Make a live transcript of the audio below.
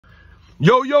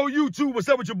Yo, YouTube, what's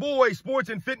up with your boy, Sports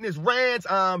and Fitness Rants?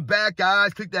 I'm back,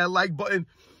 guys. Click that like button.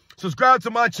 Subscribe to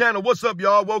my channel. What's up,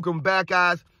 y'all? Welcome back,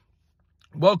 guys.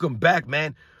 Welcome back,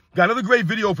 man. Got another great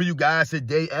video for you guys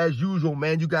today. As usual,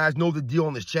 man, you guys know the deal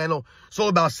on this channel. It's all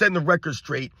about setting the record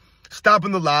straight,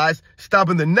 stopping the lies,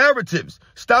 stopping the narratives,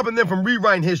 stopping them from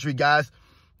rewriting history, guys.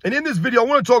 And in this video, I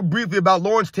want to talk briefly about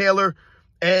Lawrence Taylor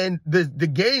and the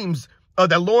games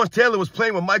that Lawrence Taylor was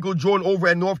playing with Michael Jordan over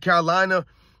at North Carolina,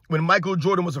 when Michael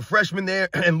Jordan was a freshman there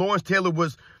and Lawrence Taylor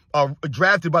was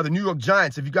drafted by the New York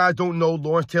Giants. If you guys don't know,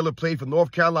 Lawrence Taylor played for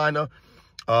North Carolina.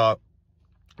 The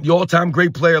all-time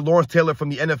great player, Lawrence Taylor from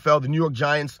the NFL, the New York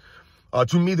Giants.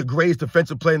 To me, the greatest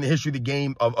defensive player in the history of the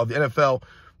game of the NFL.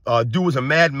 Dude was a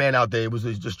madman out there. It was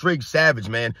just straight savage,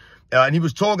 man. And he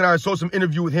was talking, I saw some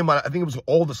interview with him on, I think it was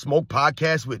All the Smoke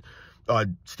podcast with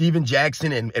Steven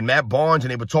Jackson and Matt Barnes,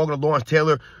 and they were talking to Lawrence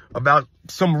Taylor about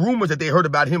some rumors that they heard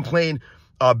about him playing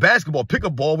basketball,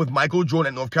 pickup ball with Michael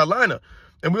Jordan at North Carolina.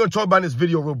 And we're going to talk about in this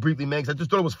video real briefly, man, because I just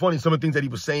thought it was funny, some of the things that he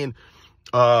was saying.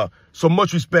 So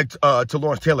much respect to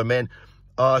Lawrence Taylor, man.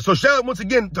 So shout out once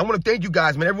again, I want to thank you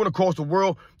guys, man, everyone across the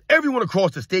world, everyone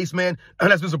across the states, man,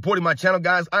 that's been supporting my channel,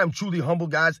 guys. I am truly humble,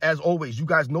 guys, as always. You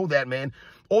guys know that, man.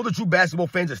 All the true basketball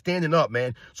fans are standing up,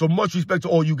 man. So much respect to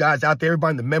all you guys out there,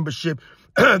 everybody in the membership.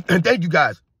 And thank you,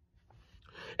 guys.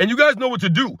 And you guys know what to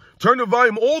do. Turn the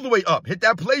volume all the way up. Hit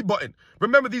that play button.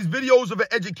 Remember, these videos are for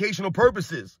educational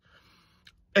purposes.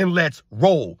 And let's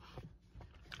roll.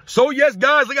 So, yes,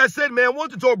 guys, like I said, man, I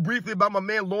wanted to talk briefly about my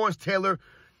man Lawrence Taylor,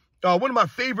 one of my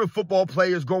favorite football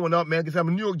players growing up, man, because I'm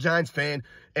a New York Giants fan.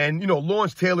 And, you know,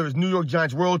 Lawrence Taylor is New York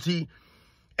Giants royalty.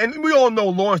 And we all know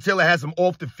Lawrence Taylor has some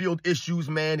off-the-field issues,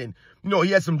 man. And, you know, he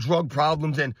has some drug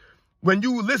problems. And when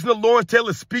you listen to Lawrence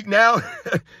Taylor speak now,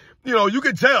 you know, you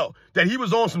can tell that he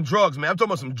was on some drugs, man. I'm talking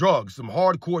about some drugs, some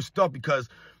hardcore stuff, because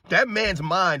that man's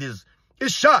mind is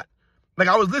shot. Like,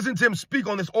 I was listening to him speak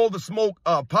on this All the Smoke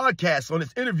podcast, on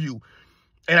this interview,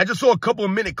 and I just saw a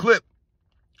couple-minute clip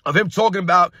of him talking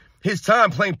about his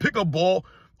time playing pickup ball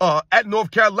at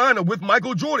North Carolina with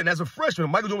Michael Jordan as a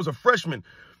freshman. Michael Jordan was a freshman.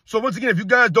 So, once again, if you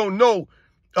guys don't know,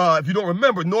 if you don't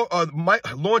remember,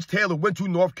 Lawrence Taylor went to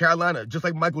North Carolina just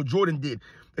like Michael Jordan did.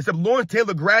 Except Lawrence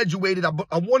Taylor graduated, I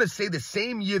want to say the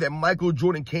same year that Michael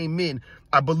Jordan came in,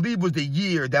 I believe was the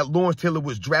year that Lawrence Taylor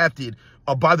was drafted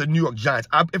by the New York Giants.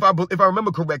 If I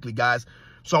remember correctly, guys.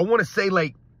 So I want to say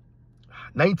like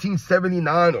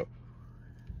 1979 or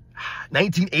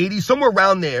 1980, somewhere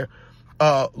around there,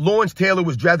 Lawrence Taylor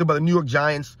was drafted by the New York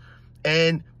Giants.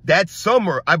 And that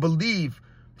summer, I believe,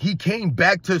 he came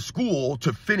back to school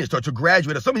to finish or to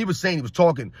graduate or something he was saying, he was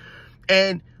talking.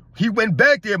 And he went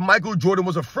back there. Michael Jordan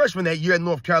was a freshman that year at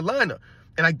North Carolina.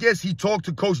 And I guess he talked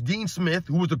to Coach Dean Smith,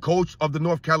 who was the coach of the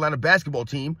North Carolina basketball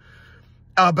team,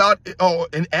 about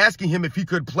and asking him if he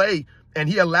could play. And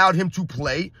he allowed him to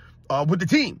play with the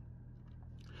team.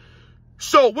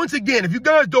 So, once again, if you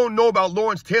guys don't know about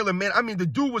Lawrence Taylor, man, I mean, the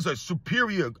dude was a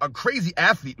crazy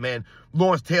athlete, man,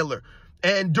 Lawrence Taylor.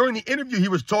 And during the interview, he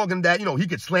was talking that, you know, he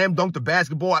could slam dunk the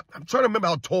basketball. I'm trying to remember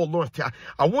how tall Lawrence Taylor.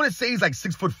 I want to say he's like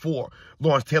 6'4",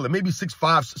 Lawrence Taylor, maybe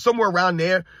 6'5", somewhere around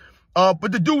there.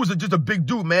 But the dude was just a big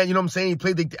dude, man. You know what I'm saying? He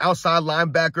played the outside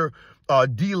linebacker,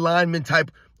 D lineman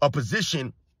type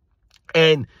position.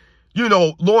 And, you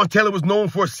know, Lawrence Taylor was known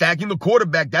for sacking the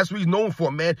quarterback. That's what he's known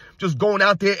for, man. Just going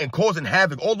out there and causing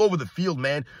havoc all over the field,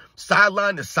 man.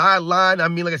 Sideline to sideline. I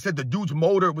mean, like I said, the dude's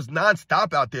motor was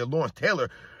nonstop out there, Lawrence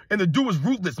Taylor. And the dude was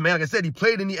ruthless, man. Like I said, he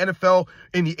played in the NFL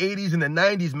in the 80s and the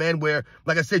 90s, man, where,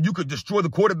 like I said, you could destroy the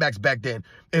quarterbacks back then.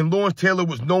 And Lawrence Taylor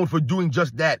was known for doing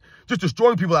just that, just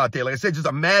destroying people out there. Like I said, just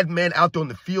a madman out there on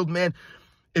the field, man.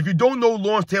 If you don't know who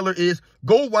Lawrence Taylor is,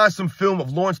 go watch some film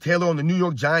of Lawrence Taylor on the New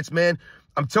York Giants, man.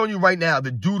 I'm telling you right now, the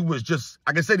dude was just,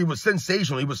 like I said, he was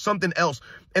sensational. He was something else.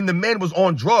 And the man was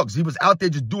on drugs. He was out there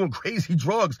just doing crazy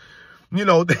drugs. You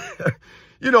know,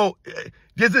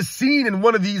 there's a scene in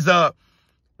one of these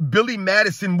Billy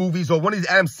Madison movies or one of these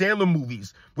Adam Sandler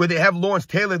movies where they have Lawrence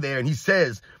Taylor there and he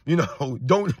says, you know,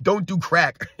 don't do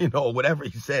crack, you know, whatever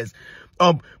he says.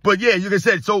 But yeah, like I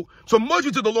said, so much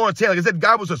into the Lawrence Taylor. Like I said, the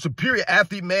guy was a superior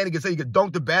athlete, man. He could say he could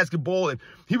dunk the basketball, and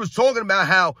he was talking about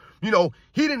how, you know,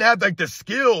 he didn't have like the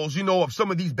skills, you know, of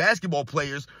some of these basketball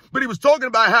players, but he was talking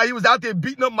about how he was out there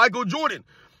beating up Michael Jordan.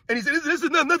 And he said, this is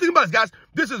nothing about this, guys.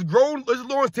 This is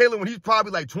Lawrence Taylor when he's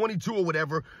probably like 22 or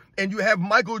whatever. And you have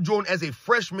Michael Jordan as a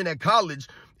freshman at college.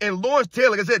 And Lawrence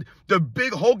Taylor, like I said, the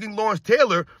big hulking Lawrence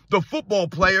Taylor, the football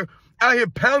player, out here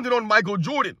pounding on Michael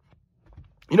Jordan.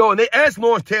 You know, and they asked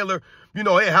Lawrence Taylor, you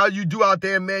know, hey, how you do out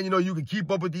there, man? You know, you can keep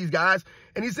up with these guys.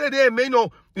 And he said, yeah, man,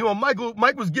 you know,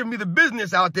 Mike was giving me the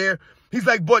business out there. He's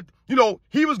like, but, you know,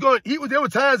 there were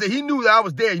times that he knew that I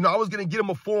was there. You know, I was going to get him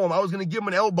a form. I was going to give him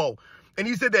an elbow. And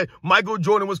he said that Michael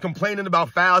Jordan was complaining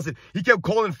about fouls, and he kept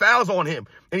calling fouls on him.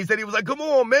 And he said, he was like, come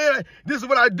on, man, this is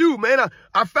what I do, man.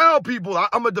 I foul people.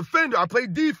 I'm a defender. I play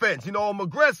defense. You know, I'm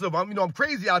aggressive. I'm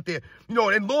crazy out there. You know,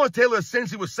 and Lawrence Taylor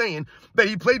essentially was saying that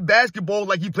he played basketball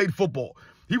like he played football.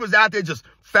 He was out there just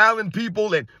fouling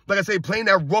people and, like I say, playing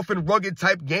that rough and rugged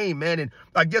type game, man. And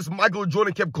I guess Michael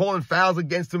Jordan kept calling fouls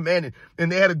against him, man. And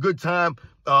they had a good time,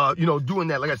 you know, doing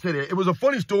that. Like I said, it was a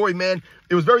funny story, man.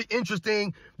 It was very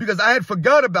interesting because I had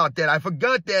forgot about that. I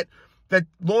forgot that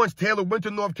Lawrence Taylor went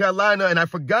to North Carolina, and I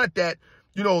forgot that,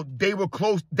 you know, they were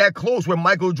that close when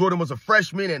Michael Jordan was a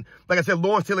freshman. And like I said,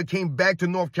 Lawrence Taylor came back to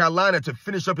North Carolina to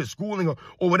finish up his schooling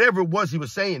or whatever it was he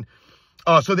was saying.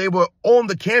 So they were on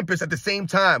the campus at the same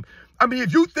time. I mean,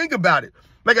 if you think about it,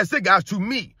 like I said, guys, to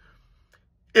me,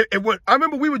 I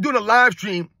remember we were doing a live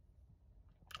stream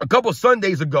a couple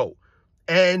Sundays ago.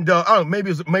 And I don't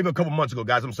know, maybe a couple months ago,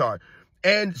 guys, I'm sorry.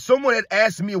 And someone had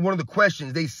asked me one of the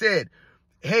questions. They said,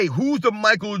 hey, who's the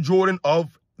Michael Jordan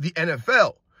of the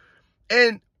NFL?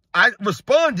 And I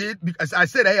responded because I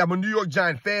said, hey, I'm a New York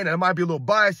Giant fan, and I might be a little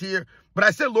biased here, but I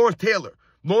said Lawrence Taylor.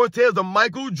 Lawrence Taylor's the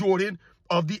Michael Jordan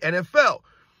of the NFL.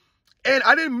 And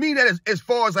I didn't mean that as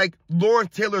far as like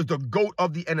Lawrence Taylor is the GOAT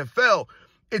of the NFL.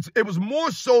 It was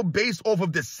more so based off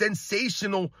of the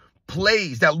sensational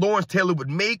plays that Lawrence Taylor would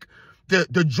make,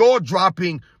 the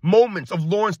jaw-dropping moments of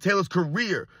Lawrence Taylor's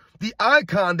career, the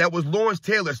icon that was Lawrence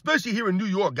Taylor, especially here in New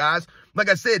York, guys. Like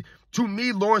I said, to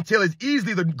me, Lawrence Taylor is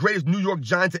easily the greatest New York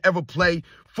Giant to ever play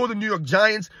for the New York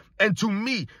Giants. And to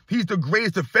me, he's the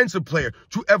greatest defensive player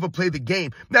to ever play the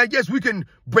game. Now, yes, we can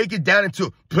break it down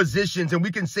into positions, and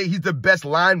we can say he's the best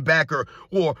linebacker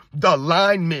or the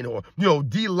lineman or, you know,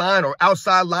 D-line or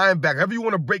outside linebacker, however you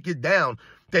want to break it down,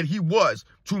 that he was.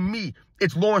 To me,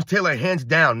 it's Lawrence Taylor hands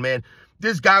down, man.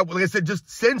 This guy, like I said, just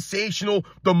sensational.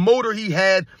 The motor he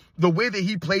had, the way that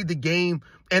he played the game.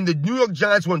 And the New York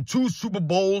Giants won 2 Super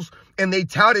Bowls, and they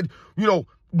touted, you know,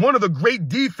 one of the great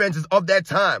defenses of that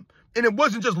time. And it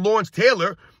wasn't just Lawrence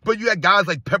Taylor, but you had guys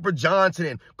like Pepper Johnson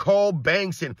and Carl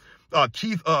Banks and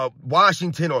Keith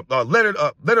Washington or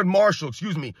Leonard Marshall,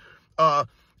 excuse me.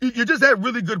 You just had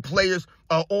really good players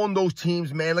on those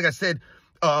teams, man. Like I said,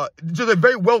 just a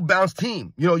very well-balanced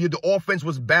team. You know, the offense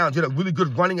was balanced. You had a really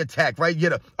good running attack, right? You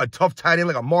had a tough tight end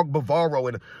like a Mark Bavaro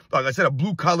and, like I said, a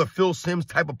blue-collar Phil Simms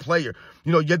type of player.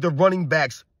 You know, you had the running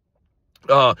backs,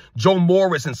 Joe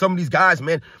Morris and some of these guys,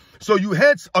 man. So you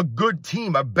had a good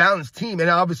team, a balanced team. And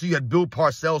obviously you had Bill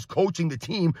Parcells coaching the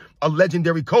team, a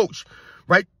legendary coach,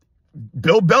 right?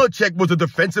 Bill Belichick was the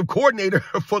defensive coordinator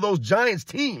for those Giants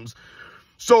teams.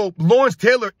 So Lawrence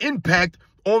Taylor's impact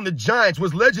on the Giants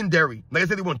was legendary. Like I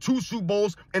said, they won 2 Super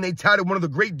Bowls, and they touted one of the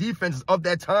great defenses of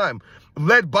that time,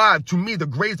 led by, to me, the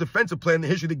greatest defensive player in the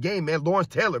history of the game, man, Lawrence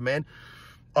Taylor, man.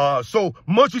 So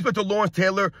much respect to Lawrence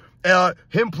Taylor.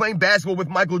 Him playing basketball with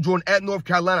Michael Jordan at North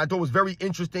Carolina, I thought was very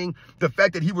interesting. The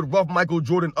fact that he would rough Michael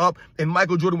Jordan up and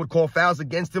Michael Jordan would call fouls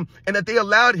against him, and that they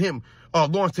allowed him,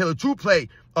 Lawrence Taylor, to play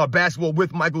basketball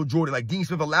with Michael Jordan. Like Dean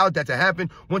Smith allowed that to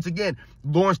happen. Once again,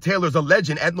 Lawrence Taylor's a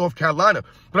legend at North Carolina.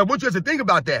 But I want you guys to think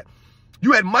about that.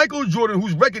 You had Michael Jordan,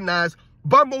 who's recognized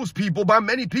by most people, by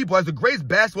many people, as the greatest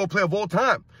basketball player of all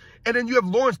time. And then you have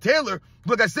Lawrence Taylor,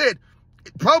 who, like I said,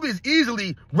 probably is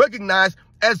easily recognized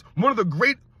as one of the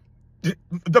great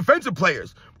defensive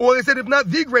players, or they said if not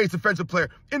the greatest defensive player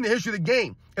in the history of the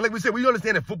game. And like we said, we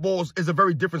understand that football is a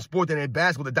very different sport than in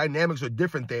basketball. The dynamics are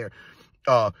different there.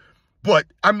 But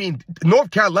I mean, North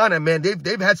Carolina, man,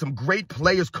 they've had some great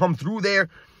players come through there.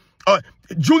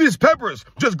 Julius Peppers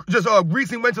just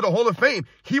recently went to the Hall of Fame.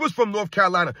 He was from North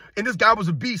Carolina, and this guy was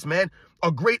a beast, man.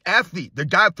 A great athlete. The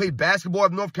guy played basketball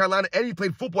at North Carolina, and he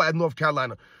played football at North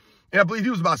Carolina. And I believe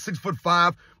he was about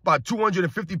 6'5", about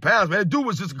 250 pounds, man. The dude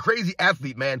was just a crazy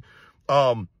athlete, man.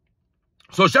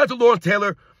 So shout out to Lawrence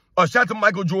Taylor. Shout out to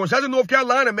Michael Jordan. Shout out to North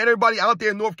Carolina, man. Everybody out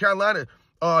there in North Carolina.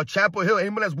 Chapel Hill,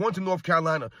 anyone that's won to North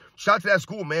Carolina, shout out to that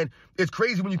school, man. It's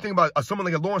crazy when you think about someone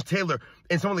like a Lawrence Taylor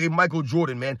and someone like a Michael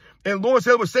Jordan, man. And Lawrence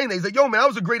Taylor was saying that. He's like, yo, man, I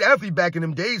was a great athlete back in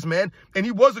them days, man. And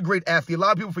he was a great athlete. A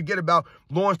lot of people forget about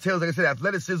Lawrence Taylor's, like I said,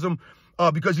 athleticism,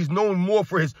 because he's known more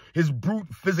for his brute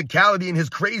physicality and his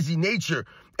crazy nature.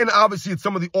 And obviously it's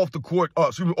some of the off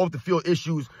the field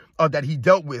issues that he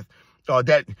dealt with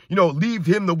that, you know, leave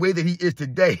him the way that he is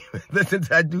today. Listen to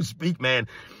that dude speak, man.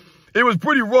 It was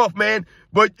pretty rough, man.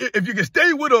 But if you can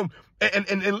stay with him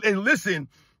and listen,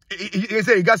 he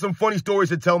said he got some funny stories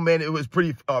to tell, man. It was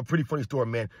pretty funny story,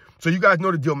 man. So you guys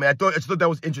know the deal, man. I just thought that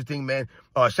was interesting, man.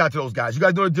 Shout out to those guys. You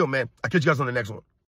guys know the deal, man. I'll catch you guys on the next one.